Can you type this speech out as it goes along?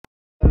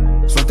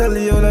So tell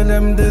you all of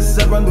them this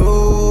seven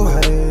do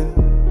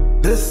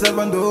hide. This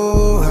seven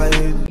do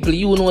hide.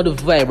 You know the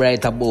vibe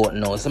right about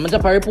now. So I'm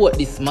just report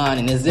this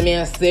morning, you see me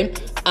I say,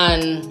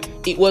 and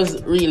it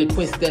was really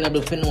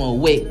questionable for know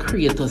where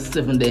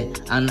KRATOS there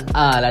and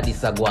all of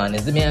this are going. You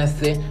see me I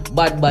say,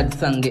 bad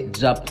song get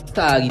dropped,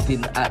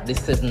 targeted at the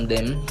 7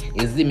 them.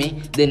 You see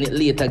me? Then it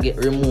later get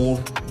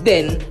removed.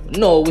 Then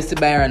now we see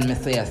Byron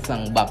MESSIA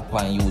song back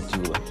on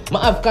YouTube.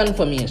 I have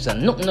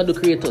confirmation, nothing of the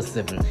KRATOS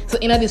 7. So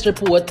in this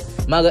report,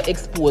 I'm going to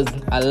expose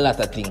a lot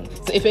of things.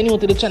 So if you're new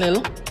to the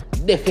channel,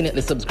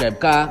 definitely subscribe,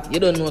 cause you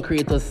don't know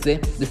KRATOS say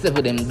the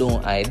 7 them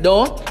don't hide.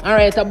 Don't.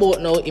 Alright,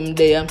 about now him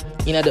there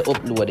in the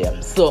upload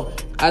them. So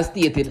as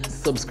stated,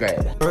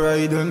 subscribe.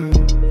 Alright then,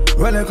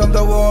 when I come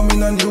to war, me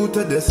not new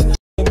to this.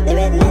 The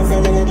red men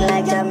say me look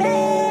like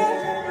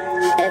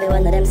Jamaica. Every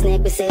one of them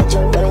snake we say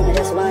joke, but we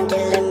just want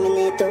kill them, we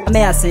need to.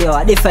 May I say yo,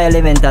 a different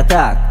element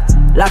attack.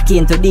 Lock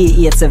into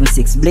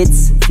D876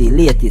 Blitz, the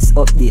latest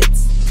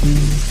updates.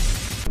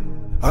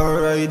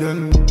 Alright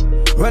then,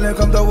 when I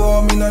come to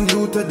war, me not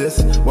new to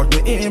this. But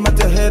me aim at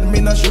your head,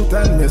 me not shoot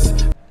and miss.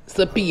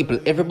 So people,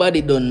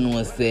 everybody don't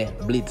know say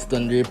Blitz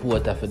done the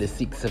reporter for the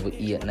 6, 7,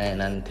 8,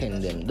 9 and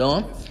 10 them,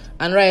 don't?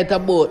 And right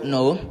about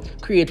now,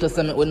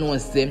 KRATOS we know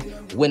say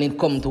when it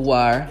come to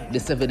war, the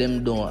 7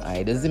 them don't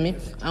hide, you see me?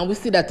 And we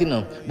see that, you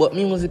know, but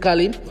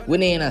musically, we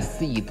ain't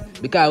see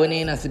it, because we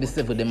ain't see the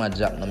 7 them a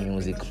drop no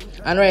music.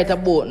 And right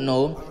about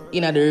now,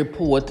 in the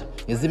report,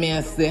 you see me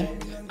I say,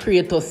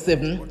 KRATOS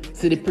 7,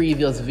 see the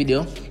previous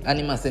video, and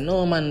he must say,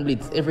 no man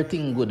Blitz,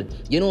 everything good.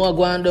 You know what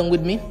going on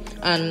with me?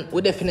 And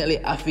we definitely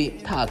have to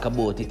talk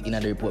about it in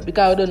the report,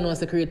 because we don't know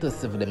say KRATOS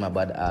 7 them a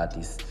bad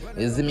artist.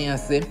 You see me I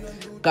say?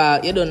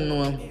 Because you don't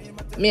know,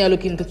 me I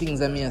look into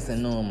things and me I say,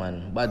 no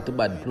man, bad to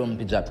bad,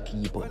 Plumpy drop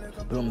keep up.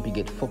 Plumpy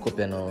get fuck up,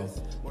 you know.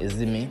 You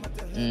see me?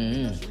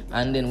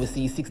 And then we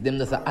see 6 them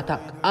just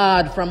attack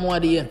hard from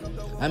what day.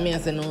 And me I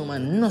say, no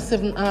man, no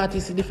 7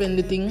 artists defend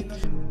the thing.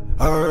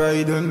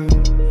 Alright then,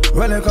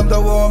 when I come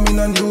to war, me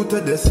not new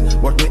to this.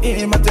 But me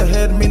aim at your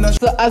head, me not.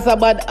 So as a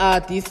bad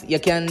artist, you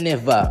can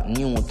never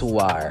new to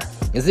war.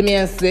 You see me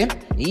I say?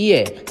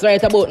 Yeah. So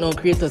right about now,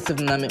 KRATOS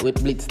 7 I met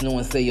with Blitz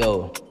now say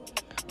yo.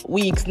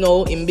 Weeks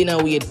now, him been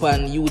a wait for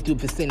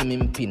YouTube for send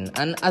him pin.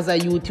 And as a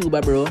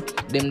YouTuber, bro,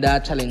 them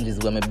that challenges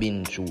where me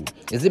been through.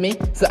 You see me?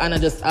 So I'm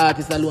not just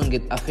artists alone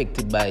get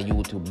affected by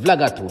YouTube.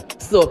 Vlogger too.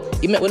 So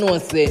you make me know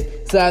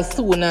say, so as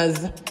soon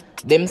as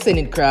them send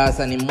it cross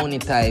and him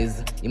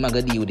monetize, him a go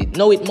deal with it.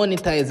 Now it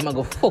monetize, him a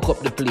go fuck up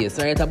the place.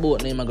 Right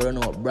about now, him a go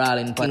run out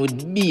brawling pan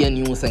with be a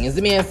new song. You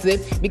see me I say?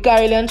 Because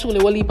really and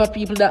truly, a heap of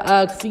people that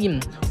ask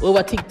him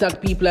over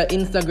TikTok, people that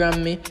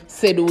Instagram me,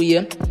 said we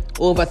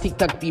over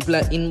TikTok people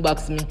that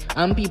inbox me,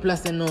 and people that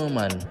say no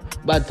man,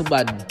 bad to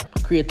bad.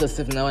 KRATOS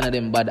 7 one of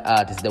them bad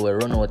artists that will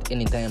run out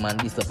anytime and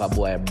this up a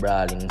boy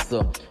brawling.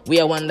 So we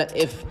are wonder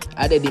if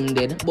I did him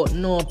dead. But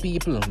no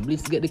people,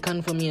 Blitz get the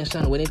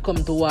confirmation when it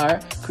come to war,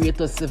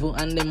 KRATOS 7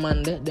 and them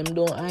man them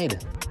don't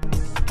hide.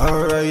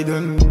 Alright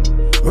then,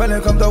 when I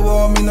come to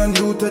war, me not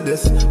new to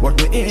this. But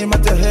me aim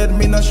at your head,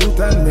 me not shoot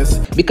and miss.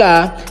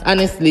 Because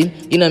honestly,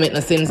 you know make no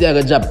sense you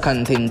have job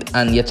content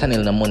and your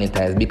channel not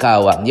monetize.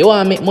 Because what? You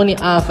want to make money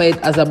off it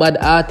as a bad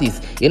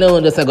artist. You know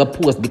just go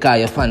post because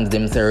your fans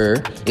them say,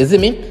 you see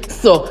me?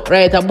 So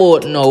right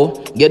about now,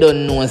 you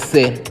don't know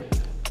say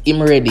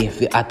him ready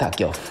to attack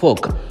your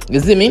fuck. You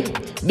see me?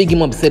 Big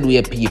him up said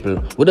we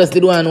people. We just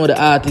did want to know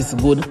the artist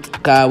good,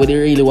 because we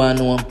really want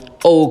to know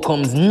how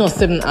comes no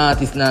 7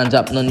 artists now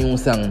drop no new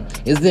song.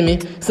 You see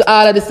me? So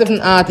all of the 7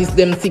 artists,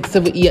 them 6,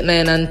 7, 8,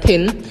 9 and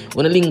 10,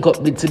 wanna link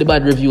up to the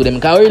bad review them.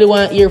 Because I really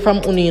want to hear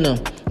from Uni, you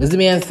know. You see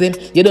me I say?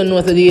 You don't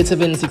know that the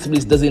 876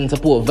 Blitz doesn't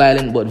support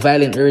violent, but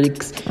violent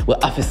lyrics will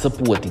have to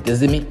support it. You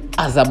see me?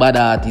 As a bad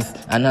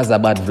artist and as a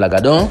bad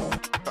vlogger, don't?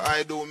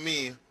 I do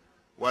me,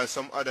 while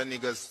some other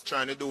niggas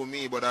trying to do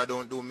me, but I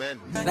don't do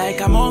men.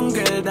 Like a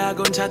mongrel dog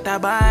on chatter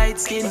bite,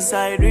 skin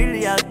side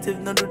really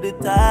active, not do the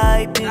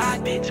typing.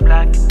 Bitch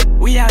black,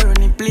 we are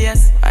running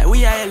place,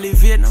 we are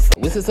elevating.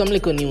 We see some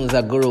little news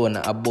are growing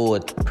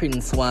about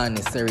Prince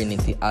SWANNY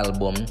Serenity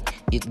album.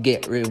 It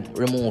get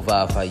removed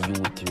off of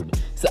YouTube.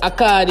 So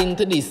according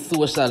to this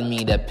social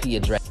media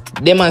page, right,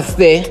 they must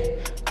say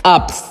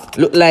apps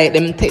look like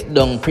them take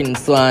down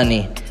Prince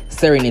SWANNY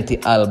Serenity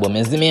album.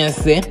 You see me I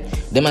say?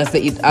 They must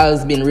say it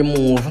has been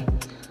removed,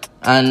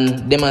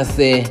 and they must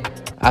say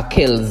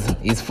Kells,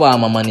 his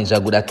former manager,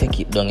 would have take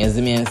it down. You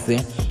see me I say?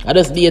 I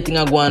just be a thing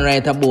I go on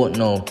right about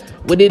now.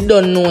 We did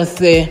don't know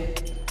say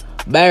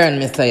Byron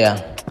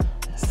MESSIA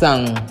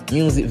song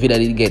music video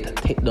did get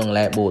take down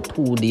like about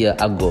 2 days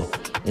ago.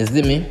 You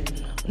see me?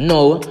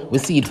 Now we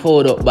see it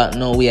forward up, but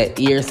now we are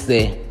here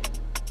say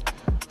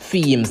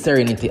Fame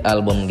Serenity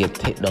album get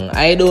take down.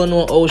 I don't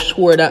know how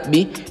sure that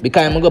be,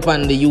 because I'm go up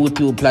on the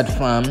YouTube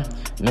platform.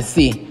 I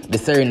see the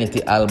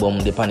Serenity album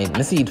depend it.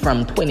 I see it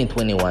from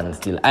 2021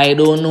 still. I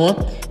don't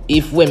know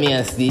if when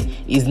I see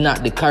is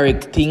not the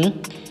correct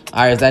thing, or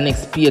as the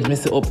next page I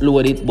see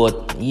upload it,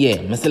 but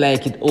yeah, I see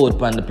like it out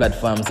on the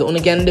platform. So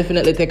you can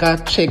definitely take a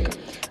check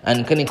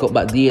and connect up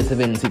back the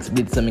 876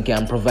 Blitz so I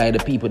can provide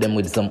the people them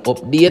with some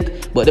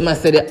update. But they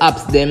must say the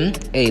apps them,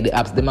 hey, the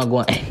apps them are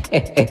going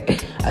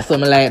I saw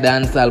me like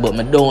dancehall, but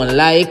me don't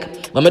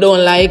like. What me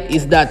don't like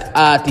is that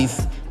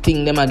artists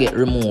think them a get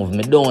removed.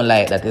 Me don't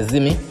like that, you see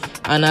me?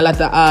 And a lot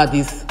of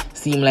artists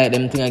seem like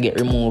them thing I get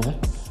removed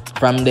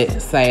from the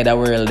side of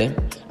the world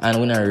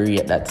and we don't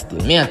rate that still.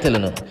 Me I tell you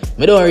no,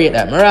 me don't rate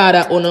that. Me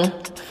rather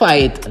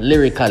fight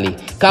lyrically.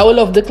 Cause we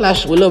love the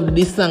clash, we love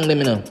this song them,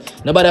 you know.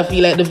 Nobody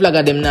feel like the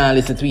vlogger them now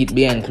listen to it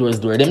behind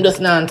closed door. Them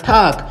just not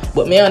talk.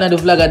 But me and the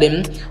vlogger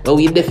them, well,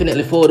 we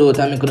definitely fold out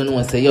and me couldn't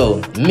know say,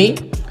 yo, me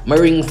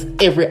rings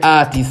every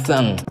artist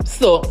song.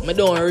 So me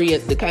don't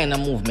rate the kind of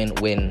movement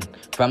when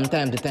from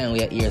time to time we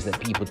hear that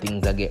people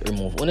things that get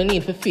removed. We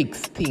need to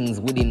fix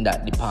things within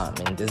that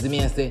department. You see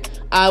me I say,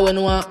 all we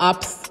know are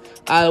apps,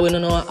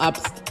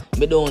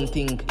 me don't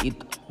think it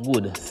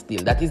good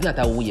still. That is not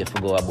a way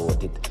to go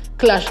about it.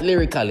 Clash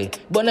lyrically,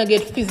 but not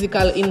get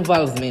physical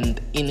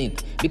involvement in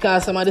it.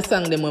 Because some of the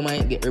songs them we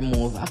might get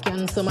removed. I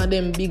can some of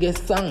them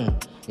biggest song.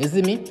 You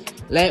see me?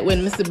 Like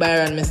when Mr.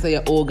 Byron,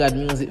 MESSIA, Oh God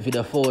music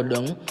video fall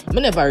down, I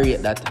never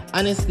rate that.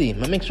 Honestly,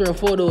 I make sure I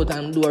fall out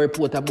and do a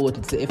report about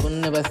it. So if you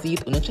never see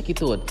it, you check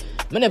it out.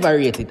 I never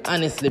rate it,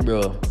 honestly,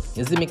 bro.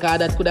 You see me? Because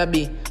that could have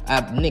been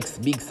a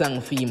next big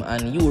song theme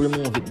and you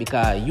remove it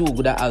because you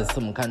would have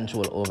some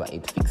control over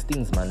it. Fix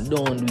things, man.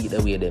 Don't do it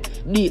the way they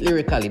do it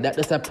lyrically. That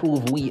does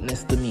prove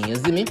weakness to me. You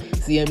see me?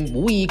 See, I'm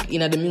weak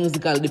in the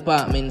musical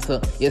department,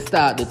 so you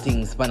start the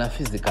things on a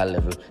physical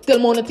level. Tell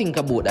me what you think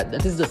about that.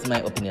 That is just my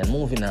opinion.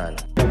 Moving on.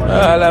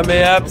 All of me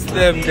apps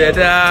them dead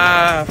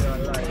off.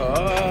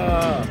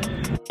 Oh.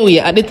 Anyway,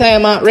 at the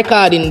time of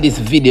recording this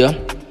video,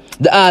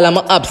 all of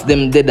my apps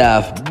them dead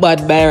off.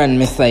 Bad Byron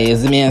MESSIA, you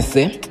see me I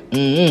say?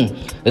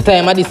 The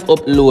time of this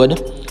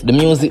upload, the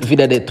music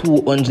video the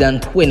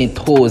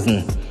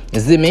 220,000, you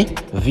see me?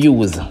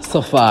 Views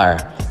so far.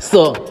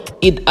 So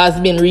it has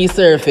been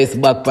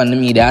resurfaced back on the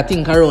media. I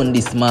think around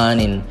this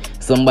morning,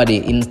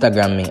 somebody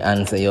Instagram me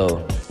and say,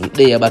 yo,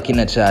 they are back in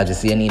the charge,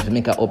 so you need to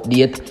make an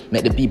update,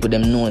 make the people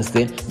them know,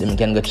 say, them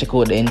can go check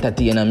out the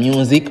entertainer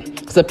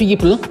music. So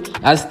people,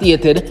 as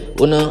stated,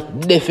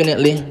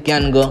 definitely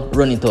can go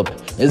run it up.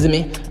 You see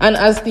me? And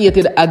as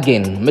stated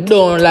again, I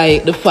don't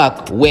like the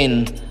fact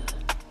when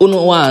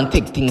want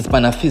to take things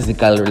on a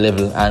physical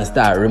level and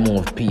start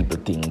remove people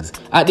things.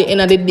 At the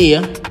end of the day,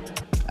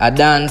 a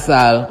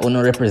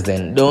dancehall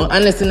represent. Don't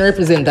unless you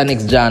represent the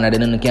next genre,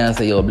 then you can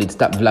say, yo, Blitz,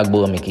 stop vlog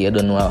about me, you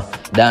don't know a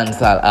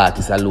dancehall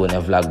artist alone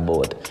a vlog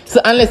about.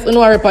 So unless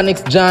you rep a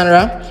next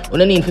genre,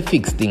 you need to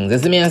fix things.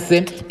 As me I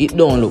say, it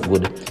don't look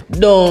good.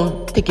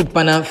 Don't take it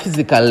on a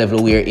physical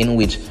level where in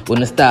which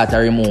you start to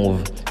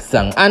remove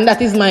song. And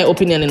that is my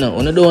opinion, you know.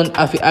 You don't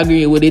have to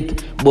agree with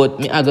it, but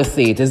me I go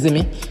say it, you see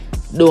me?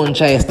 Don't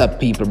try to stop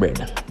people, bread.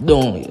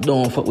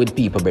 Don't fuck with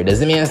people, bread.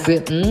 As me I say,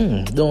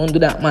 don't do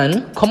that,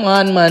 man. Come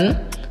on,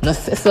 man. No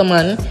say so,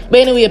 man. But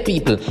anyway,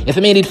 people, if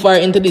you made it far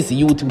into this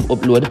YouTube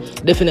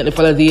upload, definitely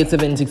follow the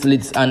 876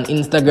 Blitz on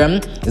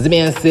Instagram. As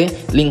me I say,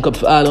 link up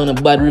for all on a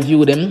bad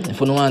review them. If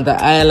you don't want to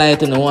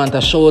highlight, you don't want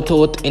to shout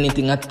out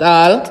anything at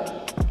all,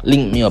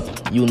 link me up.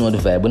 You know the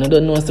vibe. When you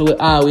don't know, so we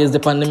always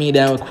depend on the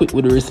media and we're quick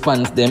with the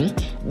response them.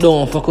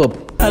 Don't fuck up.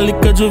 I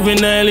like a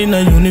juvenile in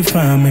a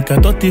uniform, make a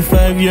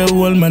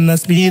 35-year-old man a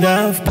speed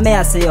off. May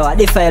I say yo, a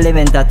different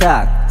element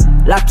attack.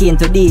 Lock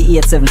into the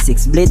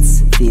 876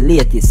 Blitz, the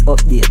latest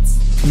updates.